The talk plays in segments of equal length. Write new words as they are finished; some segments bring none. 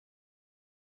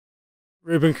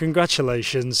Ruben,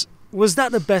 congratulations. Was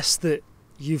that the best that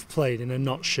you've played in a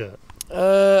not shirt?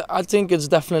 I think it's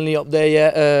definitely up there,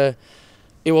 yeah.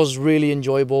 It was really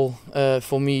enjoyable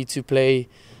for me to play.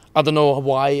 I don't know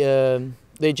why,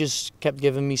 they just kept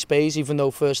giving me space, even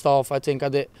though first half I think I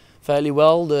did fairly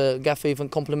well. The gaffer even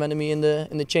complimented me in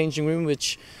the changing room,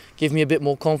 which gave me a bit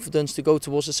more confidence to go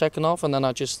towards the second half, and then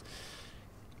I just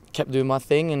kept doing my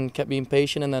thing and kept being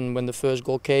patient, and then when the first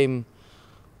goal came,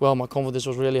 well, my confidence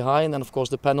was really high, and then of course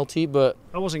the penalty. But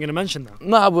I wasn't going to mention that.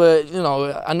 No, but you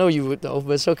know, I know you would though,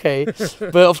 but it's okay.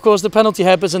 But of course the penalty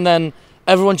happens, and then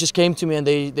everyone just came to me and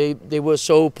they were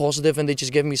so positive, and they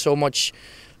just gave me so much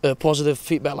positive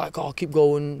feedback, like, oh, keep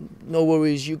going, no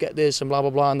worries, you get this, and blah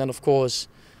blah blah. And then of course,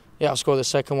 yeah, I scored the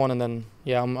second one, and then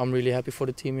yeah, I'm really happy for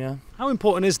the team. Yeah. How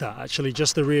important is that actually,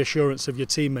 just the reassurance of your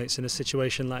teammates in a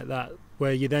situation like that,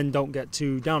 where you then don't get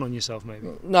too down on yourself, maybe?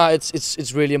 No,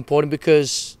 it's really important,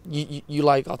 because you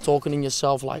like are talking in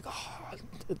yourself like, oh,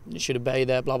 you should have been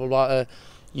there, blah blah blah.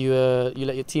 You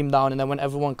let your team down, and then when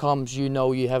everyone comes, you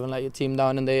know you haven't let your team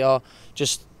down, and they are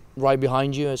just right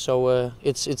behind you. So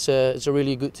it's a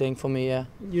really good thing for me. Yeah.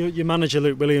 Your manager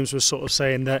Luke Williams was sort of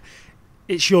saying that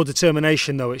it's your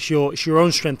determination, though. It's your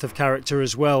own strength of character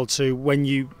as well. To when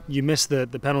you miss the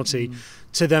penalty,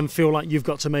 to then feel like you've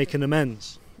got to make an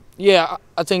amends. Yeah,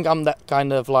 I think I'm that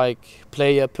kind of like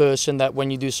player person that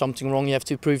when you do something wrong, you have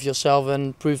to prove yourself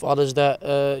and prove others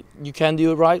that you can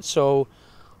do it right. So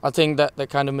I think that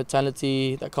kind of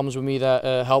mentality that comes with me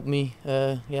that helped me,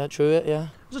 yeah, through it. Yeah.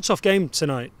 It was a tough game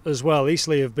tonight as well.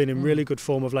 Eastleigh have been in really good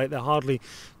form of late. They're hardly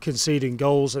conceding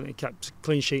goals, and they kept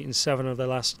clean sheet in 7 of their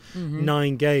last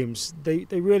 9 games. They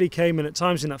really came in at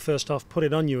times in that first half, put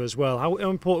it on you as well. How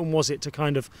important was it to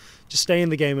kind of just stay in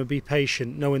the game and be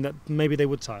patient, knowing that maybe they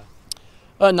would tire?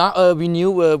 We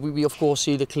knew, we of course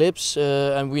see the clips,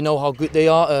 and we know how good they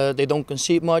are. They don't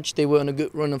concede much. They were in a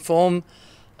good run of form,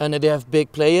 and they have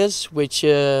big players, which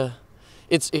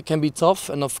it can be tough.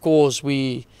 And of course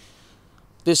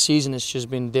this season has just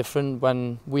been different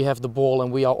when we have the ball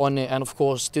and we are on it. And of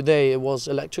course today it was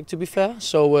electric, to be fair.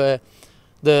 So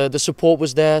the support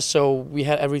was there, so we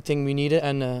had everything we needed.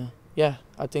 And yeah,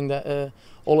 I think that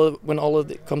when all of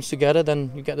it comes together,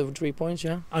 then you get the 3 points.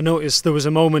 Yeah. I noticed there was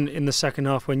a moment in the second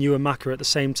half when you and Maka at the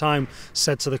same time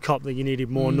said to the cop that you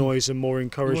needed more noise and more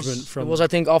encouragement from. It was I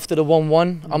think after the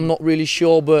 1-1. I'm not really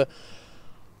sure, but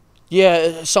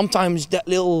yeah, sometimes that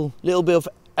little bit of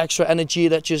extra energy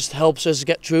that just helps us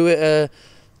get through it.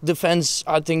 The fans,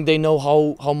 I think they know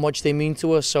how much they mean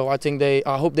to us. So I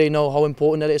hope they know how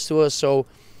important that is to us. So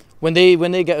when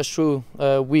they get us through,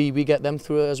 we get them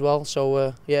through it as well.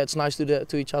 So yeah, it's nice to do that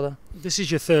to each other. This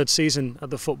is your 3rd season at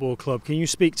the football club. Can you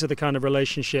speak to the kind of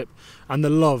relationship and the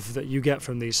love that you get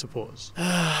from these supporters?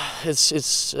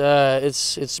 It's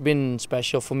been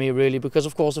special for me, really, because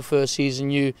of course the first season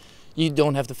you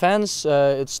don't have the fans.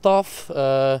 It's tough.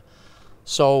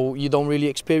 So you don't really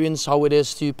experience how it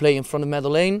is to play in front of Meadow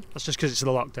Lane. That's just because it's the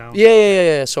lockdown.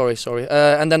 Yeah. Sorry.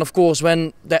 And then of course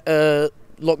when that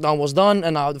lockdown was done,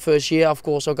 and now the first year, of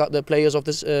course, I got the players of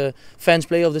this fans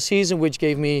player of the season, which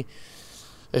gave me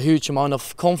a huge amount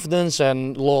of confidence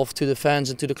and love to the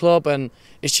fans and to the club. And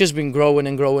it's just been growing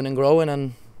and growing and growing.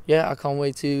 And yeah, I can't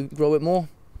wait to grow it more.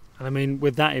 And I mean,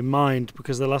 with that in mind,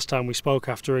 because the last time we spoke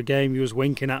after a game, you was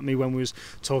winking at me when we was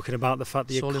talking about the fact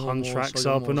that your contract's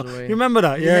up. And you remember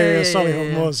that? Yeah.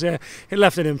 Solihull Moors, yeah. It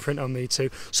left an imprint on me too.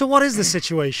 So what is the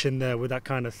situation there with that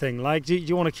kind of thing? Like, do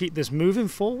you want to keep this moving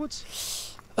forwards?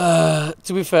 To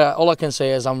be fair, all I can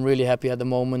say is I'm really happy at the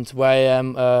moment where I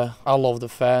am. I love the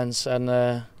fans,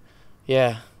 and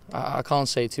yeah, I can't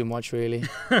say too much, really.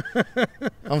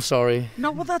 I'm sorry. No,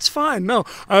 well, that's fine. No,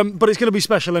 but it's going to be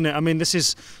special, isn't it? I mean, this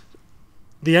is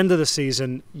the end of the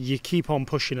season. You keep on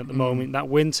pushing at the moment. That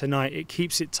win tonight, it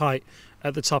keeps it tight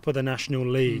at the top of the National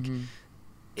League.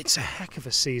 It's a heck of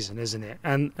a season, isn't it?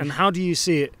 And how do you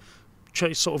see it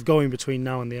sort of going between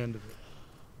now and the end of it?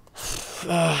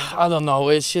 I don't know.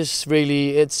 It's just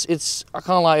really, I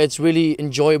can't lie, it's really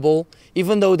enjoyable.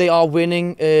 Even though they are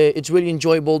winning, it's really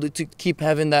enjoyable to keep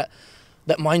having that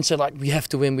mindset, like we have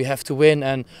to win.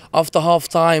 And after half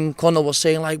time, Connor was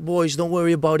saying like, boys, don't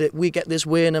worry about it, we get this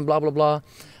win and blah blah blah.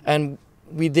 And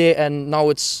we did, and now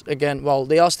it's again, well,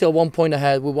 they are still 1 point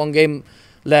ahead with 1 game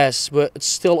less, but it's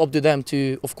still up to them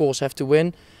to, of course, have to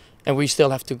win, and we still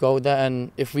have to go there.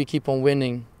 And if we keep on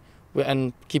winning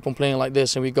and keep on playing like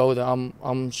this and we go there,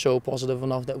 I'm so positive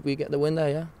enough that we get the win there.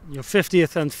 Yeah. Your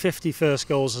 50th and 51st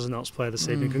goals as an Ops player this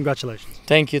evening. Congratulations.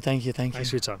 Thank you. Thanks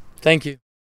for your time. Thank you.